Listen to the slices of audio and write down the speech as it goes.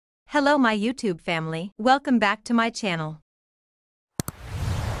Hello my YouTube family, welcome back to my channel.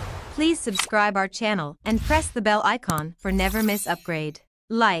 Please subscribe our channel and press the bell icon for never miss upgrade.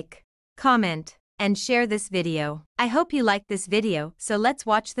 Like, comment, and share this video. I hope you like this video, so let's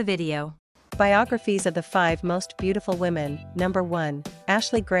watch the video. Biographies of the 5 most beautiful women. Number 1.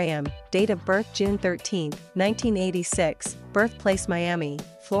 Ashley Graham, date of birth June 13, 1986, birthplace Miami,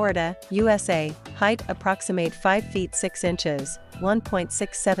 Florida, USA, height approximate 5 feet 6 inches,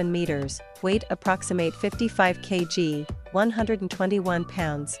 1.67 meters, weight approximate 55 kg, 121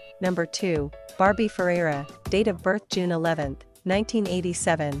 pounds. Number 2. Barbie Ferreira, date of birth June 11,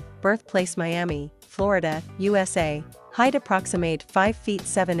 1987, birthplace Miami, Florida, USA, height approximate 5 feet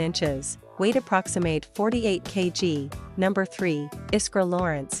 7 inches, weight approximate 48 kg. Number 3. Iskra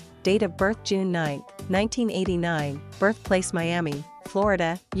Lawrence, date of birth June 9, 1989, birthplace Miami,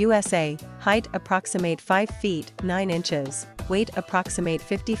 Florida, USA, height approximate 5 feet 9 inches, weight approximate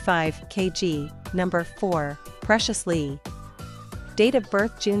 55 kg. Number 4. Precious Lee, date of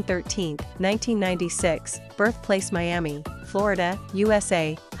birth June 13, 1996, birthplace Miami, Florida,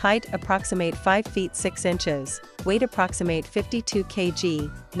 USA, height approximate 5 feet 6 inches, weight approximate 52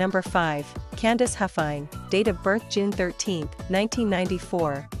 kg. Number 5. Candace Huffine, date of birth June 13,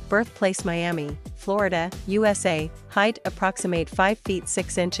 1994, birthplace Miami, Florida, USA, height approximate 5 feet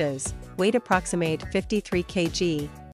 6 inches, weight approximate 53 kg.